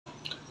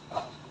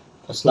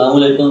अस्सलाम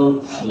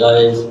वालेकुम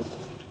गाइस,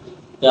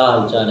 क्या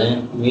हाल चाल है।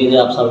 उम्मीद है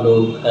आप सब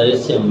लोग खैरियत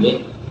से होंगे।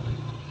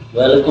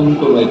 Welcome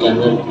to my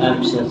channel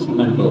MBBS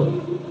mentor.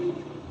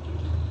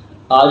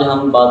 आज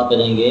हम बात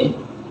करेंगे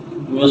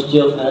university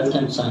of health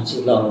and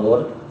sciences Lahore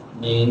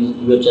mean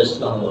UHS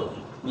Lahore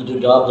में जो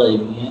जॉब्स आई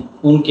हुई हैं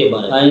उनके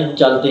बारे में। आइए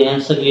चलते हैं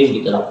स्क्रीन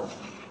की तरफ।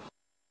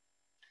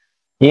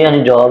 ये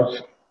हैं जॉब्स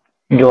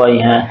जो आई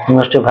हैं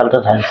university of health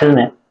and sciences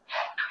में।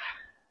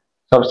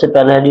 सबसे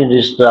पहले है जी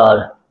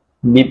रजिस्ट्रार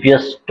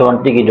BPS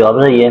 20 की जॉब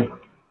है। ये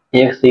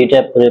एक सीट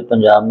है पूरे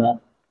पंजाब में।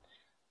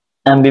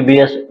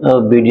 MBBS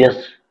BDS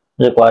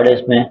रिक्वायर्ड है।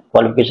 इसमें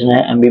क्वालिफिकेशन है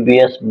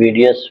MBBS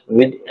BDS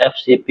विद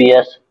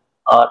FCPS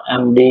और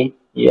MD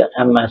या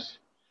MS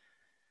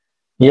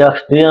या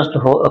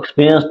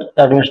experienced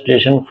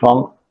administration from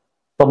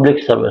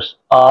public service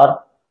और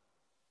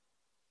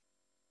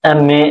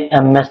MA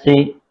MSc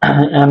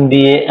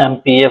MBA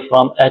MPA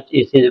from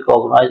HEC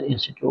recognized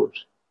institutes.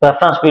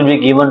 Preference will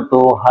be given to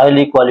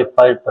highly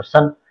qualified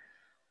person,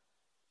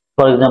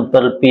 for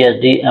example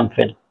PhD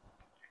MPhil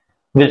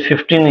with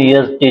 15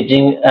 years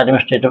teaching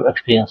administrative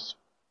experience.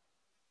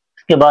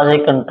 इसके बाद है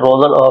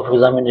controller of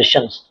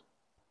examinations.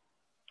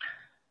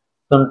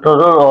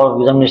 Controller of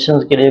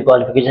examinations के लिए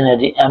qualification है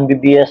जी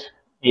MBBS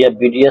या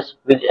BDS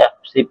with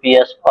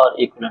FCPS और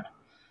equivalent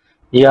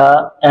या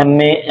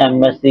MA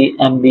MSc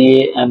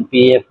MBA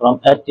MPA from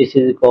HEC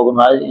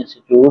recognized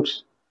institutes.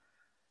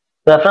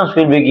 Preference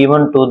will be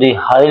given to the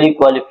highly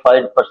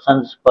qualified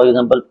persons, for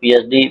example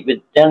PhD with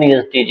 10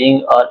 years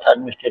teaching or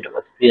administrative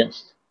experience.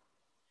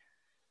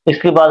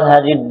 इसके बाद है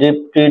जी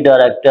deputy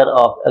director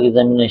of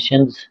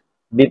examinations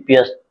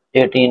BPS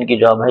 18 की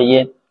job है।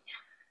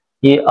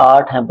 ये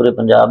 8 हैं पूरे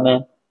पंजाब में।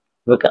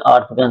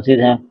 8 vacancies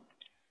हैं।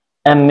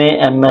 MA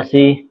MSc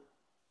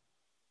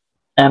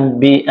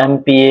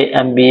MPA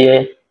MBA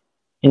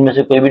इनमें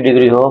से कोई भी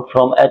डिग्री हो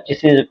from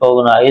HEC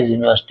recognised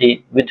university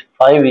with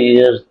 5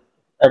 years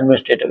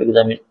administrative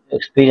exam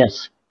experience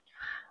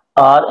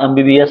और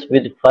MBBS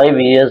विद 5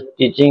 years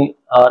टीचिंग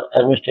और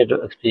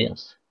एडमिनिस्ट्रेटिव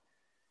एक्सपीरियंस।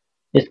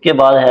 इसके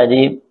बाद है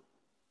जी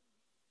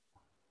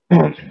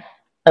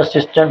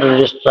असिस्टेंट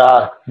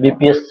रजिस्ट्रार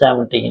BPS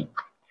 17।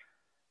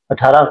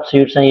 18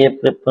 सीट्स हैं ये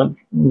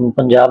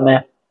पंजाब में।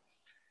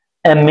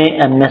 MA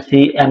MSc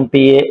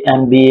MPA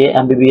MBA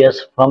MBBS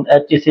from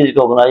HEC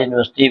recognized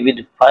university with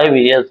 5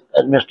 years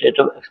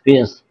administrative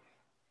experience.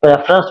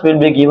 Preference will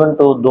be given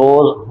to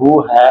those who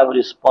have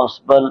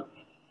responsible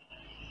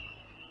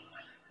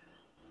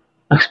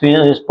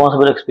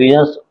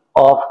experience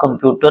of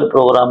computer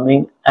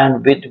programming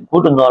and with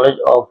good knowledge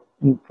of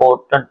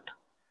important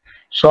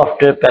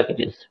software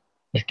packages.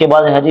 इसके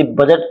बाद है जी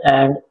budget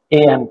and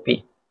AMP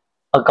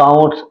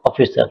accounts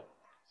officer.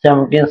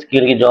 17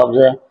 skill की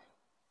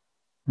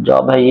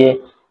job है ये।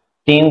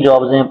 3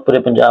 jobs हैं पूरे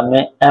पंजाब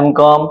में।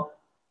 MCOM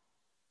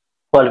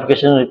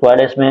qualification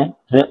required है। इसमें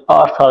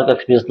 8 साल का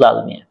एक्सपीरियंस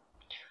लाजमी है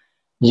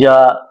या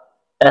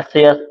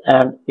SAS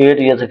and 8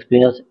 years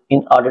experience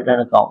in audit and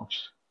accounts.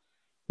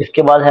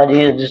 इसके बाद है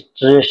जी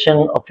रजिस्ट्रेशन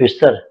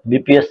ऑफिसर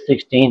BPS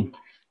 16।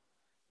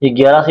 ये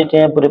 11 सीटें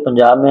हैं पूरे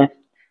पंजाब में।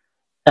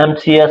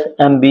 MCS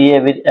MBA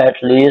with at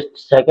least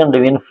second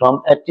division from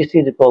HEC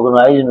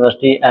recognized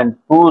university and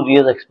 2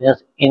 years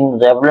experience in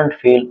relevant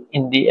field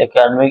in the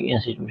academic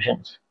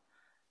institutions.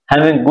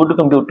 Having good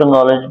computer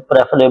knowledge,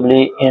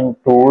 preferably in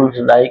tools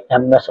like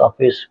MS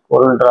Office,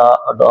 CorelDRAW,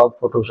 Adobe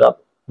Photoshop,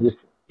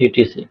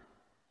 etc.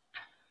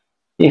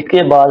 इसके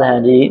बाद है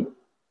जी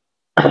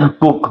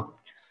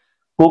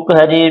cook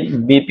है जी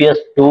BPS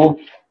 2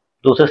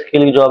 दूसरे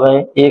skill की job है।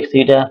 एक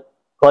seat है।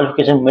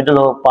 Qualification middle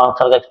हो, 5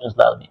 साल का एक्सपीरियंस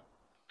लाजमी।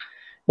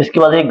 इसके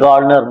बाद ये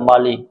गार्डनर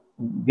माली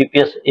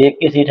BPS 1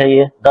 की सीट है।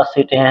 ये 10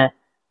 सीटें हैं।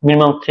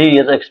 Minimum 3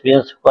 years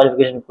experience.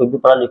 क्वालिफिकेशन कोई भी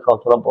पढ़ा लिखा हो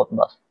थोड़ा बहुत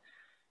बस।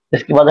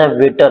 इसके बाद है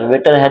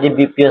वेटर है जी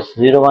BPS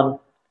 01।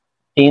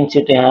 3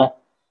 सीटें हैं।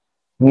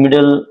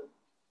 मिडिल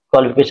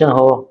क्वालिफिकेशन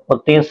हो और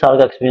 3 साल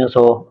का एक्सपीरियंस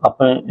हो।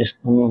 अपने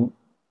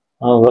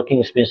वर्किंग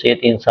एक्सपीरियंस है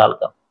 3 साल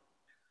का।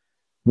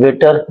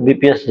 वेटर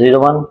BPS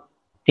 01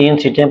 3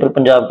 सीटें पर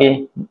पंजाब की।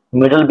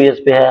 मिडिल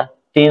बेस पे है।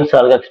 3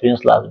 साल का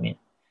एक्सपीरियंस लाजमी है।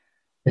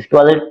 इसके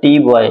बाद है टी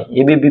बॉय।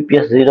 ये भी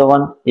BPS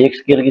 01 एक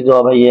स्किल की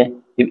जॉब है। ये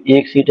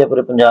एक सीट है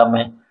पूरे पंजाब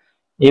में।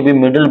 ये भी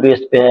मिडिल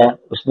बेस पे है।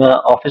 उसमें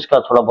ऑफिस का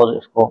थोड़ा बहुत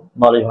इसको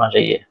नॉलेज होना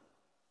चाहिए।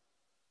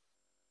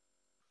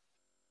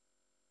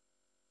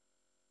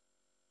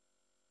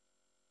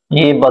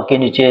 ये बाकी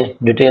नीचे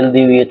डिटेल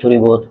दी हुई है थोड़ी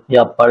बहुत, ये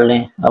आप पढ़ लें।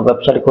 अब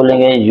वेबसाइट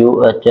खोलेंगे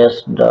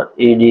uhs.edu.pk।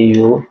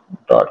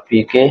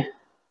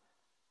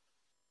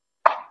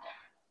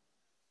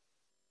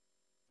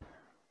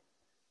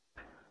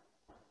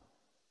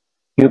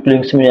 क्विक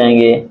लिंक्स में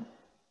जाएंगे,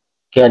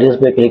 कैरियर्स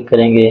पे क्लिक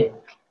करेंगे।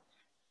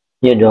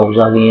 ये जॉब्स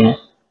आ गई हैं।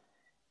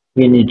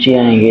 ये नीचे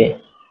आएंगे,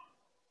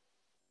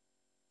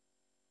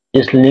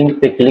 इस लिंक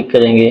पे क्लिक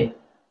करेंगे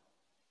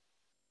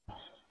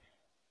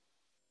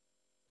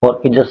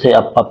और इधर से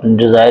आप अपने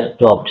डिजायर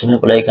जो ऑप्शन में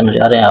अप्लाई करना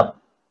चाह रहे हैं आप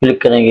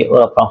क्लिक करेंगे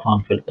और अपना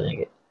फॉर्म फिल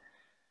करेंगे।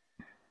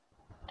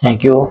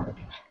 Thank you.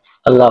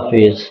 अल्लाह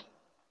हाफिज।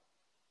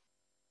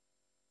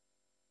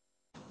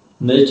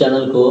 मेरे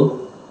चैनल को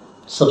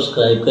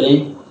सब्सक्राइब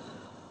करें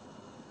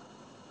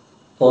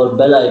और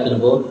बेल आइकन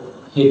को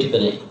हिट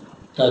करें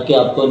ताकि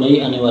आपको नई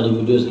आने वाली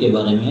वीडियोस के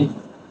बारे में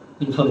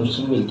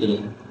इंफॉर्मेशन मिलती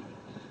रहे।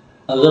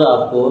 अगर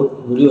आपको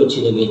वीडियो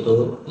अच्छी लगे तो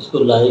इसको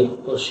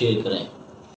लाइक और शेयर करें।